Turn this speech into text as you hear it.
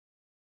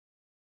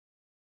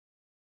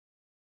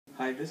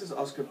Hi, this is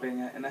Oscar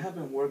Pena, and I have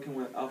been working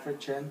with Alfred,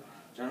 Chen,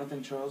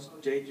 Jonathan Charles,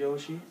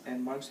 Joshi,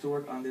 and Mark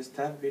Stewart on this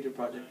TAP video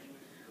project.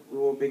 We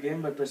will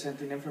begin by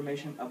presenting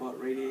information about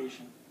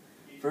radiation.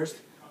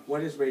 First,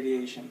 what is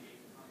radiation?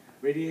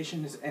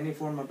 Radiation is any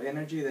form of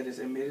energy that is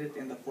emitted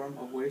in the form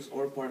of waves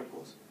or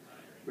particles.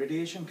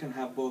 Radiation can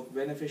have both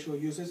beneficial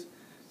uses,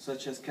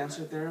 such as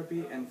cancer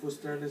therapy and food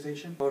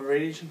sterilization, but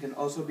radiation can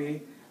also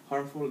be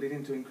harmful,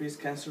 leading to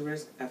increased cancer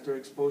risk after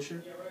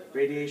exposure,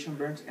 radiation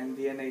burns, and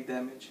DNA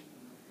damage.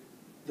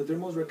 The three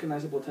most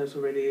recognizable types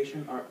of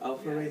radiation are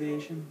alpha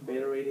radiation,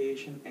 beta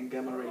radiation, and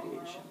gamma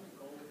radiation.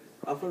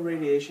 Alpha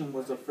radiation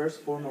was the first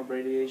form of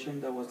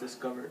radiation that was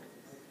discovered.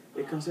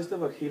 It consists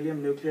of a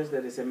helium nucleus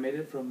that is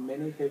emitted from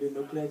many heavy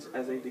nuclides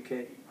as they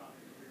decay.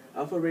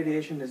 Alpha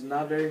radiation is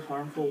not very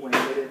harmful when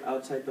emitted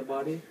outside the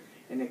body,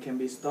 and it can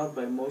be stopped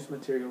by most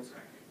materials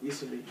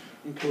easily,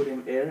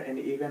 including air and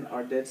even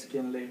our dead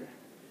skin layer.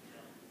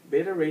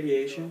 Beta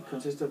radiation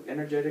consists of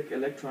energetic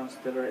electrons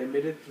that are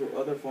emitted through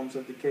other forms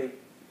of decay.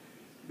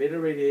 Beta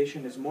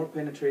radiation is more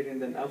penetrating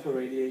than alpha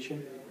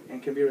radiation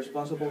and can be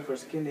responsible for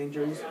skin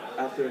injuries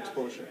after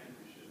exposure.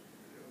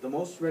 The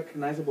most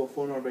recognizable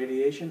form of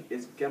radiation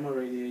is gamma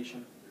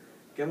radiation.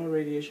 Gamma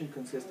radiation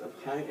consists of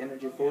high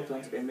energy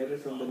photons emitted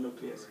from the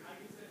nucleus.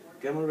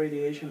 Gamma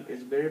radiation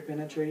is very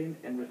penetrating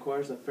and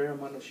requires a fair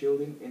amount of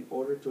shielding in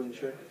order to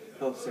ensure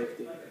health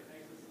safety.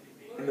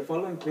 In the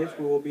following clips,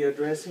 we will be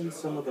addressing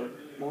some of the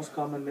most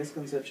common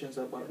misconceptions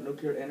about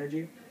nuclear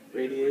energy,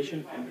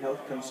 radiation, and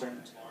health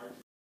concerns.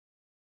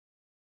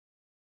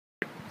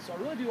 So I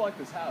really do like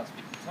this house. Can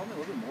you tell me a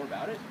little bit more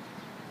about it?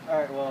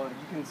 Alright, well,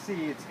 you can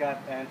see it's got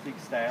antique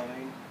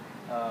styling.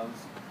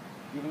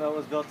 Even though it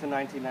was built in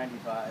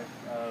 1995,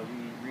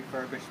 we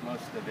refurbished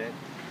most of it.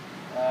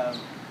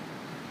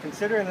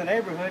 Considering the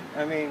neighborhood,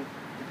 I mean,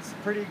 it's a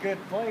pretty good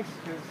place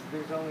because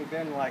there's only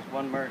been like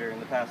one murder in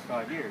the past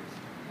 5 years.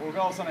 Well,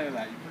 regardless of any of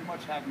that, you pretty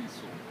much have me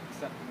sold,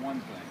 except for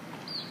one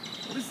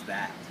thing. What is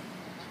that?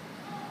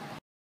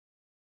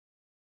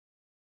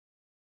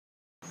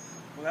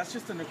 Well, that's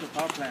just a nuclear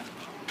power plant.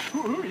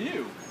 Who are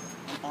you?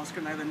 I'm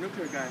Oscar, the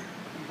nuclear guy.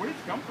 Where did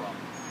you come from?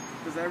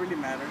 Does that really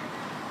matter?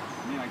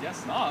 I mean, I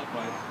guess not,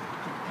 but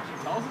could you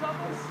tell us about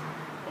this?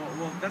 Oh,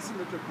 well, that's a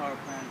nuclear power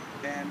plant,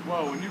 and...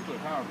 Whoa, a nuclear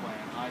power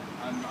plant. I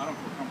don't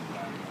feel comfortable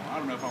with that anymore. I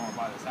don't know if I want to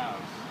buy this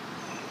house.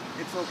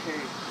 It's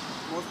okay.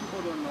 Most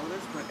people don't know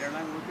this, but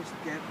airline workers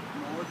get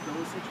more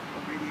dosage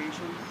of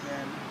radiation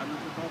than a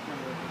nuclear power plant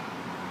worker.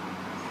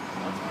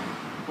 That's right.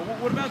 But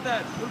what about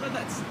that smoke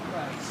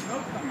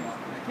coming up?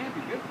 That can't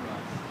be good for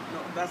us.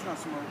 No, that's not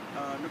smoke.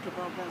 Nuclear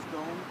power plants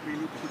don't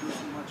really produce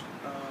much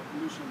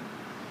pollution.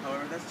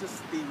 However, that's just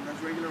steam. That's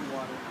regular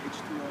water,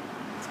 H2O.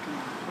 It's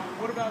clean.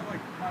 But what about like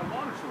my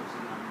water source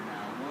around here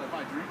now? Well, if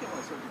I drink it, will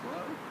I start to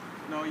glow?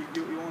 No,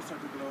 you won't start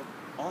to glow.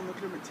 All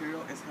nuclear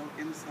material is held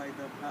inside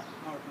the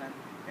power plant,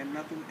 and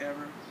nothing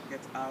ever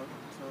gets out.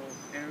 So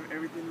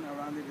everything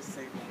around it is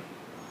safe.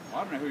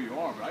 Well, I don't know who you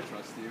are, but I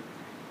trust you.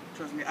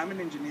 Trust me, I'm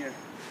an engineer.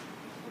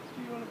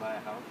 Do you want to buy a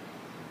house?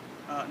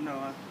 No,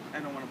 I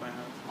don't want to buy a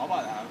house. I'll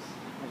buy the house.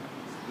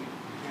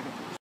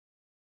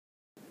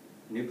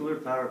 Nuclear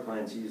power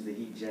plants use the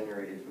heat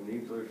generated from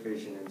nuclear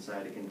fission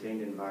inside a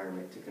contained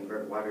environment to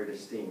convert water to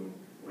steam,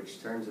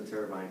 which turns a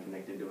turbine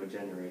connected to a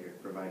generator,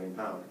 providing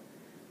power.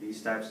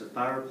 These types of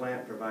power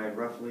plant provide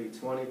roughly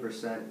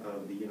 20%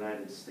 of the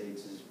United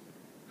States'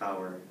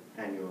 power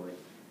annually.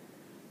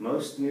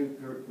 Most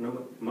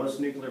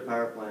nuclear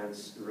power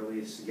plants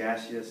release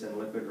gaseous and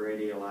liquid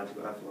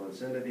radiological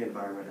effluents into the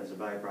environment as a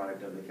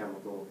byproduct of the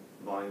chemical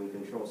volume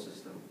control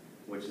system,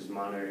 which is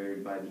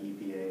monitored by the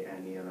EPA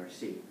and the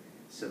NRC.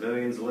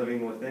 Civilians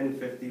living within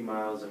 50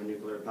 miles of a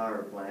nuclear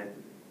power plant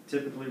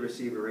typically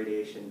receive a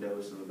radiation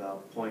dose of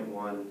about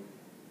 0.1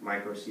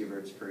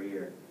 microsieverts per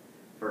year.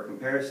 For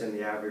comparison,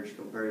 the average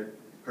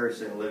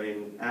person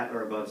living at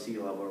or above sea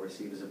level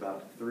receives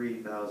about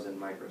 3,000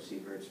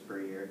 microsieverts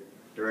per year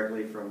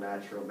directly from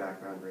natural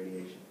background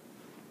radiation.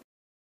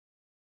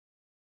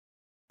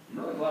 I'm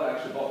really glad I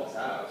actually bought this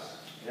house.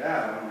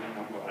 Yeah,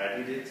 I'm glad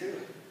you did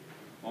too.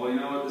 Well, you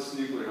know what? This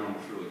nuclear home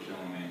is really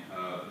killing me.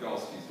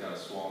 Galsky's got a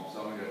swamp, so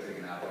I'm going to go take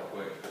a nap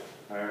real quick.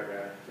 Alright,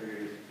 yeah. Take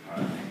it easy. All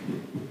right.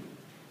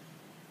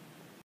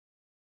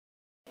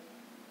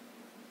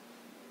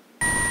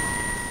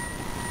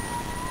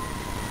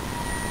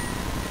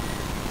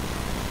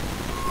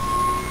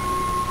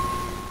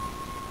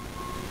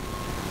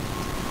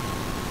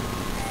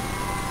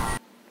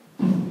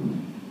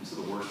 This is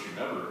the worst you've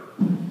ever.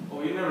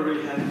 Oh, you never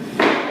really had anything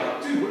to think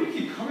about. Dude, where do you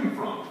keep coming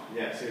from?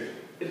 Yeah,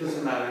 seriously. It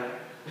doesn't matter.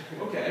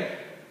 Okay.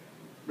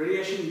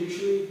 Radiation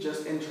usually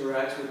just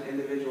interacts with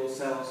individual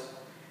cells.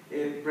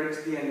 It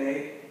breaks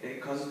DNA,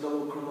 it causes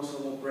double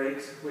chromosomal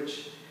breaks,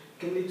 which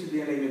can lead to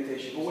DNA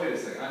mutations. Well, wait a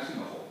second. I've seen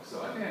the Hulk,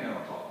 so I think I know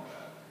what I'm talking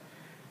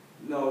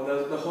about.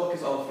 No, the Hulk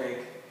is all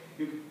fake.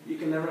 You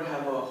can never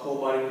have a whole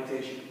body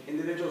mutation.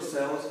 Individual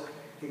cells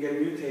can get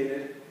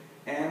mutated,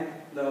 and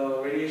the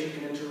radiation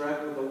can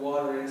interact with the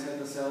water inside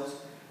the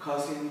cells,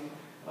 causing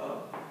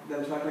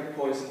them to act like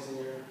poisons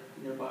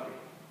in your body.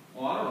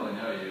 Well, I don't really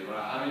know you, but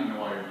I don't even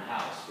know why you're in the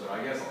house, but I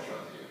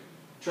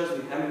Trust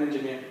me, I'm an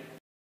engineer.